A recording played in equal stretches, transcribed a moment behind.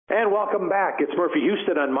And welcome back. It's Murphy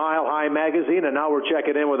Houston on Mile High Magazine, and now we're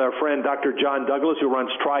checking in with our friend Dr. John Douglas, who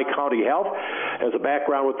runs Tri-County Health, has a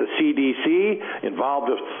background with the CDC,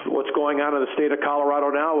 involved with what's going on in the state of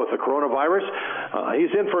Colorado now with the coronavirus.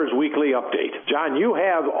 He's in for his weekly update. John, you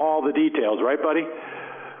have all the details, right, buddy?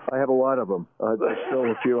 I have a lot of them. There's still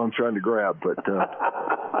a few I'm trying to grab, but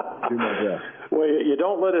do my best. Well, you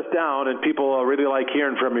don't let us down, and people really like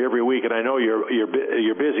hearing from you every week, and I know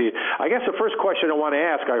you're busy. I guess the first question I want to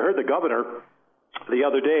ask, I heard the governor the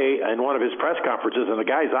other day in one of his press conferences, and the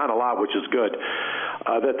guy's on a lot, which is good,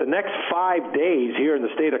 that the next 5 days here in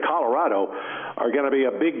the state of Colorado are going to be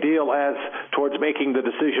a big deal as towards making the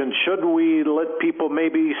decision, should we let people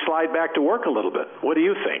maybe slide back to work a little bit? What do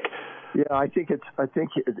you think? Yeah, I think it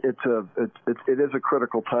is a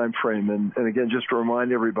critical time frame, and again, just to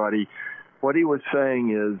remind everybody, what he was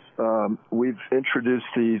saying is we've introduced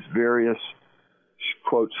these various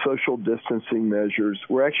quote social distancing measures.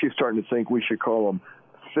 We're actually starting to think we should call them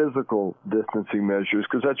physical distancing measures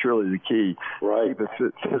because that's really the key. Right. Keep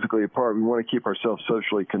us physically apart. We want to keep ourselves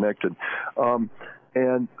socially connected.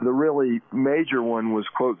 And the really major one was,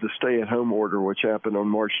 quote, the stay-at-home order, which happened on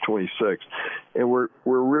March 26th. And we're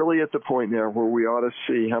really at the point now where we ought to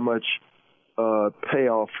see how much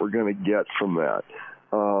payoff we're going to get from that.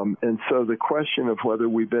 And so the question of whether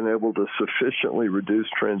we've been able to sufficiently reduce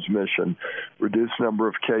transmission, reduce number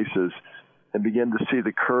of cases, and begin to see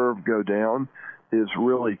the curve go down is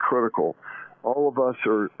really critical. All of us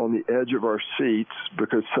are on the edge of our seats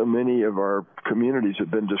because so many of our communities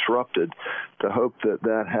have been disrupted to hope that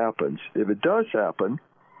that happens. If it does happen,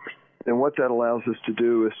 then what that allows us to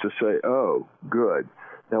do is to say, oh, good.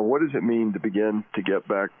 Now, what does it mean to begin to get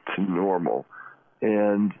back to normal?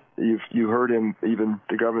 And you heard him, even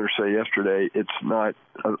the governor, say yesterday, it's not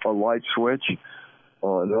a light switch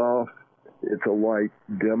on and off. It's a light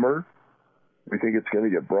dimmer. We think it's going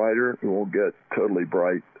to get brighter. It won't get totally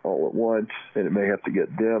bright all at once, and it may have to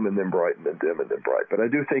get dim and then bright and then dim and then bright. But I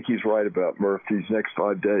do think he's right about, Murph, these next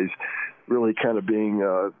 5 days really kind of being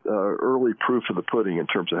early proof of the pudding in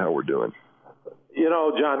terms of how we're doing. You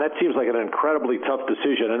know, John, that seems like an incredibly tough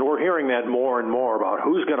decision, and we're hearing that more and more about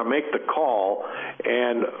who's going to make the call,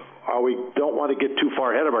 and we don't want to get too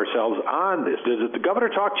far ahead of ourselves on this. Did the governor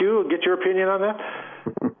talk to you and get your opinion on that?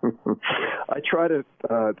 I try to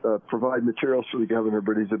provide materials for the governor,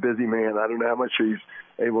 but he's a busy man. I don't know how much he's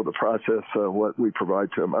able to process what we provide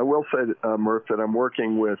to him. I will say, Murph, that I'm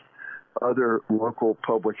working with other local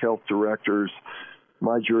public health directors.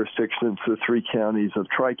 My jurisdiction is the 3 counties of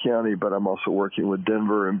Tri-County, but I'm also working with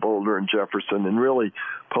Denver and Boulder and Jefferson and really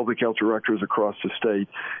public health directors across the state.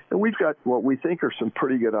 And we've got what we think are some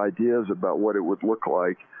pretty good ideas about what it would look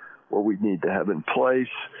like, what we need to have in place,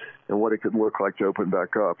 and what it could look like to open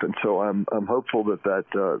back up. And so I'm hopeful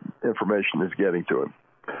that information is getting to him.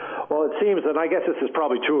 Well, it seems, and I guess this is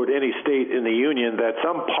probably true at any state in the union, that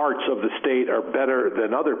some parts of the state are better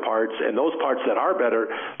than other parts, and those parts that are better,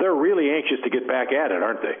 they're really anxious to get back at it,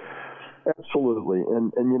 aren't they? Absolutely.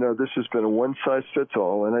 And you know, this has been a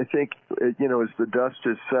one-size-fits-all, and I think, as the dust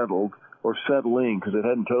is settled, or settling, because it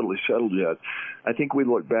hadn't totally settled yet, I think we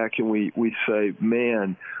look back and we say,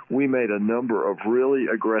 man, we made a number of really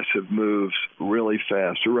aggressive moves really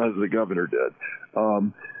fast, or rather the governor did,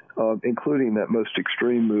 including that most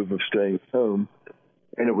extreme move of staying home.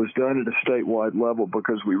 And it was done at a statewide level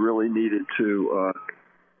because we really needed to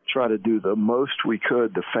try to do the most we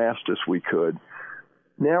could, the fastest we could.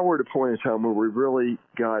 Now we're at a point in time where we've really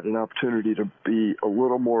got an opportunity to be a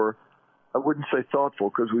little more, I wouldn't say thoughtful,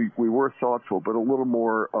 because we were thoughtful, but a little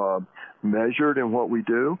more measured in what we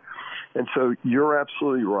do. And so you're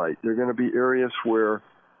absolutely right. There are going to be areas where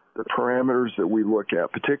the parameters that we look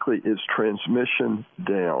at, particularly is transmission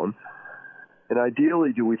down. And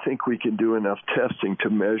ideally, do we think we can do enough testing to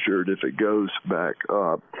measure it if it goes back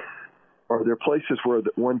up? Are there places where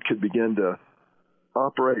one could begin to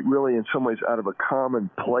operate really in some ways out of a common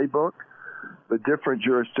playbook? But different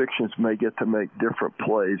jurisdictions may get to make different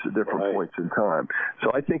plays at different points in time.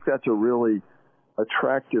 So I think that's a really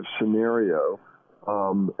attractive scenario,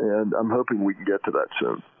 and I'm hoping we can get to that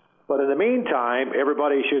soon. But in the meantime,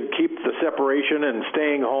 everybody should keep the separation and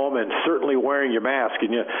staying home and certainly wearing your mask.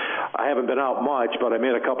 And I haven't been out much, but I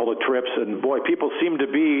made a couple of trips, and boy, people seem to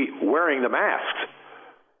be wearing the masks.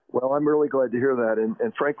 Well, I'm really glad to hear that.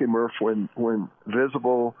 And frankly, Murph, when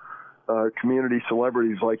visible community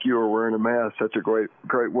celebrities like you are wearing a mask, that's a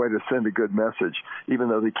great way to send a good message, even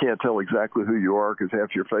though they can't tell exactly who you are because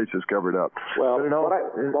half your face is covered up. Well,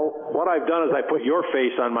 what I've done is I put your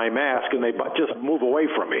face on my mask, and they just move away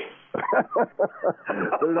from me.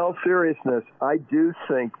 But in all seriousness, I do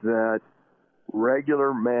think that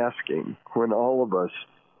regular masking, when all of us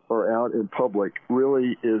or out in public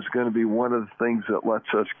really is going to be one of the things that lets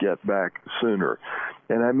us get back sooner.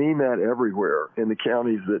 And I mean that everywhere in the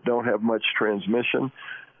counties that don't have much transmission,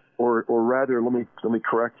 or rather, let me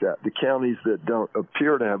correct that, the counties that don't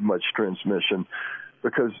appear to have much transmission,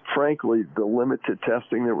 because frankly, the limited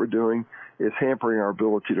testing that we're doing is hampering our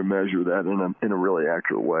ability to measure that in a really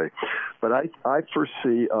accurate way. But I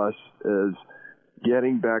foresee us as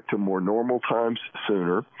getting back to more normal times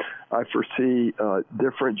sooner. I foresee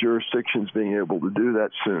different jurisdictions being able to do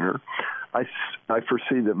that sooner. I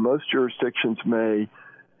foresee that most jurisdictions may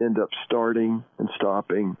end up starting and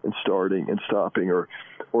stopping and starting and stopping,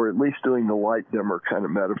 or at least doing the light dimmer kind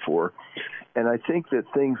of metaphor. And I think that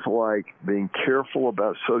things like being careful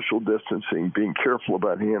about social distancing, being careful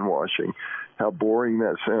about hand washing, how boring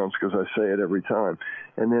that sounds because I say it every time,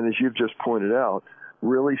 and then as you've just pointed out,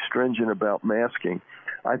 really stringent about masking,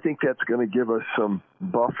 I think that's going to give us some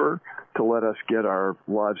buffer to let us get our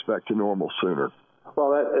lives back to normal sooner.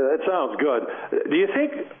 Well, that sounds good. Do you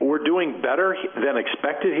think we're doing better than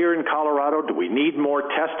expected here in Colorado? Do we need more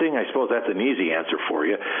testing? I suppose that's an easy answer for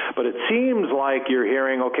you. But it seems like you're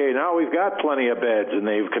hearing, okay, now we've got plenty of beds, and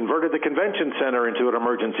they've converted the convention center into an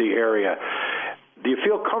emergency area. Do you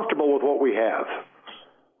feel comfortable with what we have?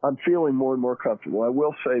 I'm feeling more and more comfortable. I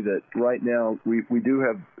will say that right now we do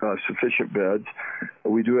have sufficient beds.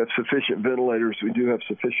 We do have sufficient ventilators. We do have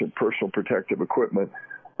sufficient personal protective equipment,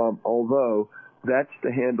 although that's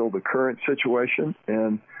to handle the current situation.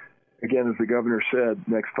 And again, as the governor said,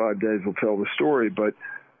 next 5 days will tell the story. But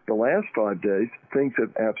the last 5 days, things have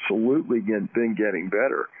absolutely been getting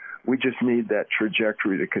better. We just need that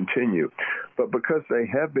trajectory to continue. But because they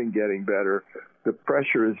have been getting better, the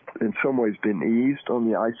pressure has in some ways been eased on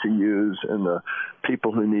the ICUs and the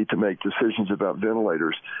people who need to make decisions about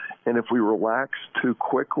ventilators. And if we relax too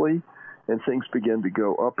quickly and things begin to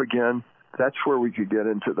go up again, that's where we could get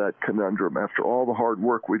into that conundrum. After all the hard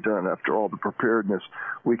work we've done, after all the preparedness,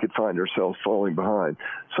 we could find ourselves falling behind.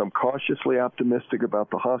 So I'm cautiously optimistic about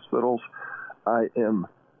the hospitals. I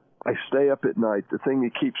stay up at night. The thing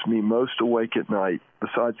that keeps me most awake at night,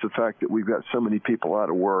 besides the fact that we've got so many people out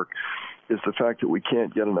of work, is the fact that we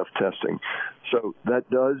can't get enough testing. So that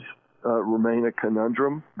does remain a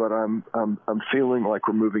conundrum, but I'm feeling like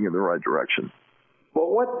we're moving in the right direction. Well,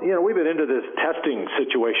 we've been into this testing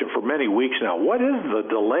situation for many weeks now. What is the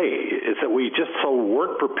delay? Is that we just so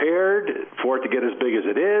weren't prepared for it to get as big as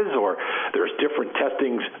it is, or there's different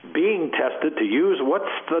testings being tested to use? What's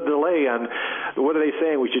the delay on, what are they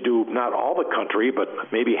saying we should do? Not all the country, but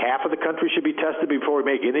maybe half of the country should be tested before we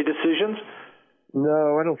make any decisions?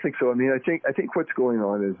 No, I don't think so. I mean, I think what's going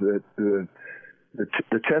on is that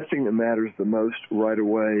the testing that matters the most right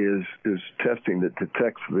away is testing that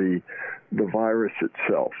detects the virus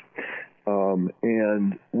itself.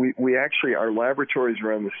 And we actually, our laboratories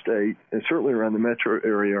around the state, and certainly around the metro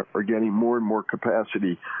area, are getting more and more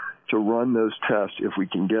capacity to run those tests if we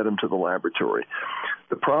can get them to the laboratory.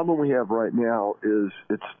 The problem we have right now is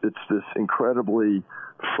it's this incredibly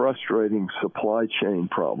frustrating supply chain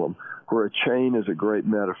problem, where a chain is a great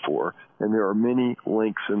metaphor, and there are many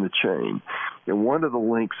links in the chain. And one of the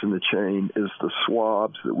links in the chain is the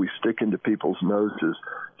swabs that we stick into people's noses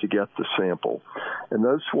to get the sample. And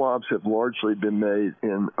those swabs have largely been made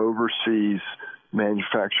in overseas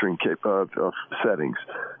manufacturing settings,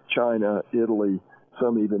 China, Italy,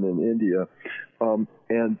 some even in India.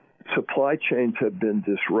 And supply chains have been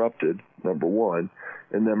disrupted, number one.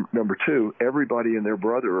 And then number two, everybody and their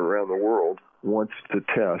brother around the world wants to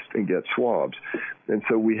test and get swabs. And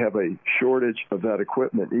so we have a shortage of that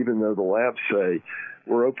equipment, even though the labs say,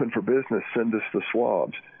 we're open for business, send us the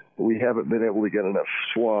swabs. But we haven't been able to get enough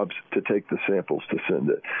swabs to take the samples to send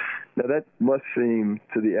it. Now, that must seem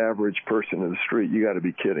to the average person in the street, you got to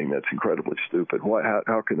be kidding. That's incredibly stupid.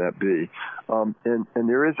 How can that be? And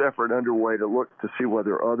there is effort underway to look to see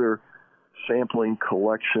whether other sampling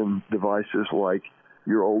collection devices like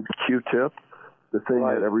your old Q-tip, the thing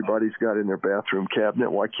that everybody's got in their bathroom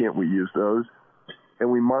cabinet, why can't we use those?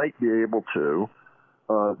 And we might be able to.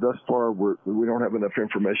 Thus far, we don't have enough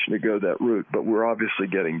information to go that route, but we're obviously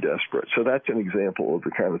getting desperate. So that's an example of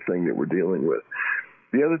the kind of thing that we're dealing with.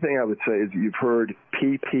 The other thing I would say is you've heard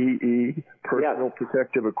PPE, personal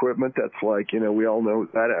protective equipment. That's like, we all know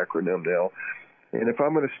that acronym now. And if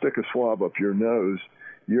I'm going to stick a swab up your nose,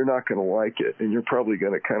 you're not going to like it, and you're probably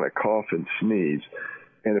going to kind of cough and sneeze.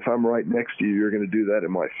 And if I'm right next to you, you're going to do that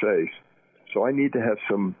in my face. So I need to have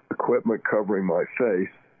some equipment covering my face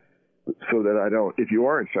so that I don't, if you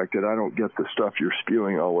are infected, I don't get the stuff you're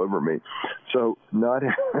spewing all over me. So not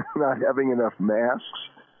having enough masks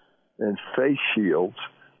and face shields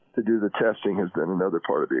to do the testing has been another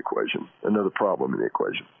part of the equation, another problem in the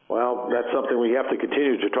equation. Well, that's something we have to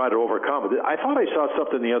continue to try to overcome. I thought I saw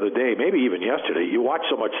something the other day, maybe even yesterday. You watch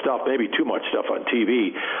so much stuff, maybe too much stuff on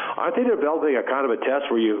TV. Aren't they developing a kind of a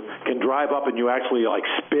test where you can drive up and you actually like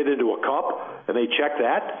spit into a cup and they check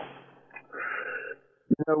that?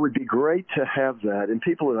 It would be great to have that. And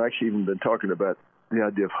people have actually even been talking about the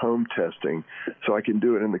idea of home testing, so I can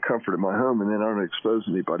do it in the comfort of my home and then I don't expose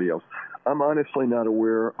anybody else. I'm honestly not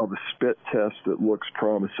aware of a spit test that looks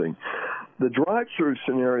promising. The drive-through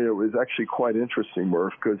scenario is actually quite interesting,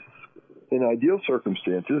 Murph, because in ideal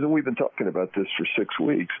circumstances, and we've been talking about this for 6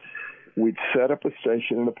 weeks, we'd set up a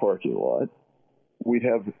station in a parking lot. We'd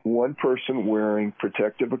have one person wearing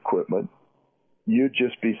protective equipment. You'd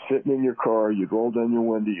just be sitting in your car. You'd roll down your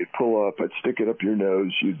window. You'd pull up. I'd stick it up your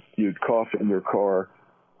nose. You'd cough in your car.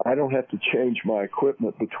 I don't have to change my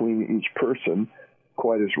equipment between each person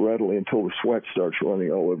quite as readily until the sweat starts running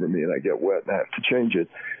all over me and I get wet and I have to change it.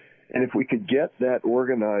 And if we could get that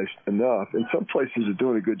organized enough, and some places are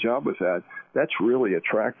doing a good job with that, that's really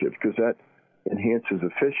attractive because that enhances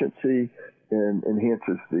efficiency and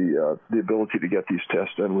enhances the ability to get these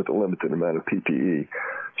tests done with a limited amount of PPE.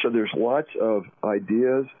 So there's lots of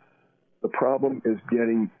ideas. The problem is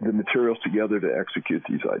getting the materials together to execute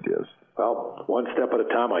these ideas. Well, one step at a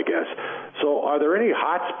time, I guess. So are there any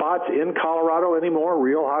hot spots in Colorado anymore,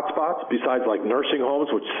 real hot spots, besides like nursing homes,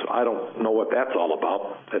 which I don't know what that's all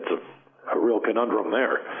about? That's a real conundrum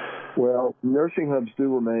there. Well, nursing homes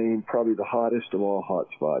do remain probably the hottest of all hot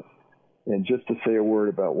spots. And just to say a word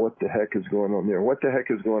about what the heck is going on there. What the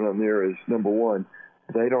heck is going on there is, number one,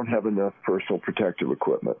 they don't have enough personal protective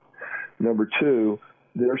equipment. Number two,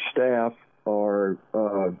 their staff are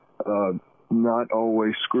not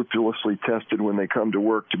always scrupulously tested when they come to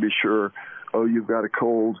work to be sure, oh, you've got a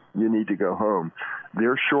cold, you need to go home.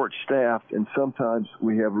 They're short-staffed, and sometimes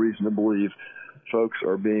we have reason to believe folks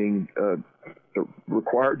are being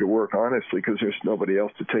required to work honestly because there's nobody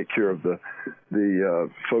else to take care of the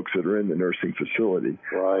folks that are in the nursing facility.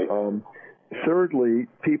 Right. Thirdly,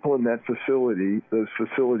 people in that facility, those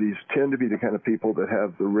facilities tend to be the kind of people that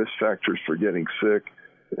have the risk factors for getting sick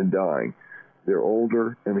and dying. They're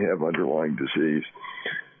older and they have underlying disease.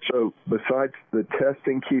 So besides the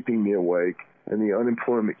testing keeping me awake and the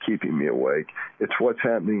unemployment keeping me awake, it's what's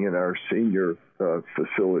happening in our senior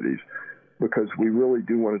facilities, because we really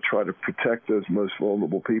do want to try to protect those most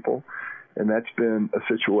vulnerable people. And that's been a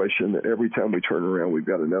situation that every time we turn around, we've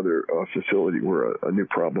got another facility where a new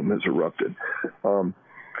problem has erupted.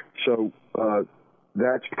 So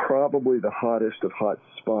that's probably the hottest of hot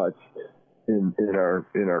spots in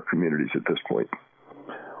our communities at this point.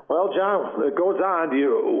 Well, John, it goes on.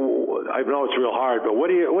 I know it's real hard, but what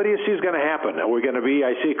do you see is going to happen? Are we going to be?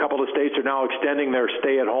 I see a couple of states are now extending their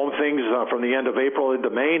stay-at-home things from the end of April into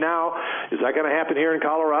May now. Is that going to happen here in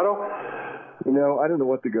Colorado? You know, I don't know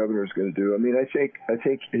what the governor is going to do. I mean, I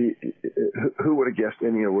think who would have guessed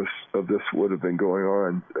any of this would have been going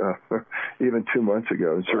on even 2 months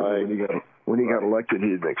ago? And certainly right. when he got elected, he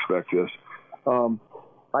didn't expect this.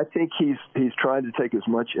 I think he's trying to take as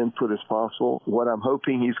much input as possible. What I'm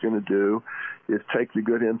hoping he's going to do is take the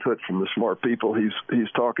good input from the smart people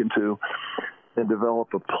he's talking to and develop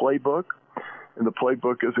a playbook. And the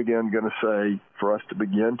playbook is, again, going to say, for us to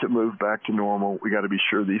begin to move back to normal, we got to be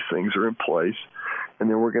sure these things are in place. And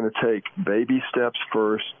then we're going to take baby steps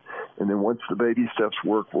first. And then once the baby steps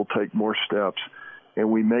work, we'll take more steps. And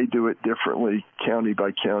we may do it differently, county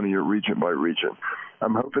by county or region by region.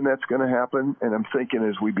 I'm hoping that's going to happen, and I'm thinking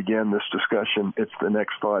as we begin this discussion, it's the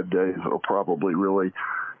next 5 days that'll probably really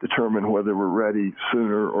determine whether we're ready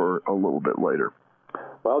sooner or a little bit later.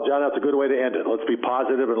 Well, John, that's a good way to end it. Let's be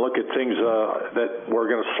positive and look at things that we're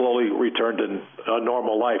going to slowly return to a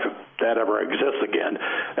normal life, if that ever exists again.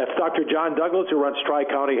 That's Dr. John Douglas, who runs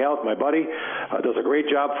Tri-County Health, my buddy. Does a great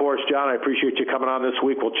job for us, John. I appreciate you coming on this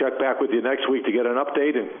week. We'll check back with you next week to get an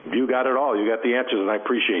update, and you got it all. You got the answers, and I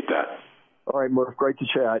appreciate that. All right, Murph, great to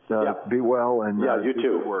chat. Be well. And you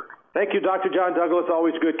too. Work. Thank you, Dr. John Douglas.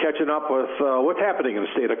 Always good catching up with what's happening in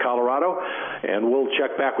the state of Colorado. And we'll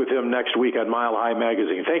check back with him next week on Mile High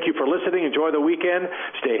Magazine. Thank you for listening. Enjoy the weekend.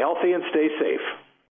 Stay healthy and stay safe.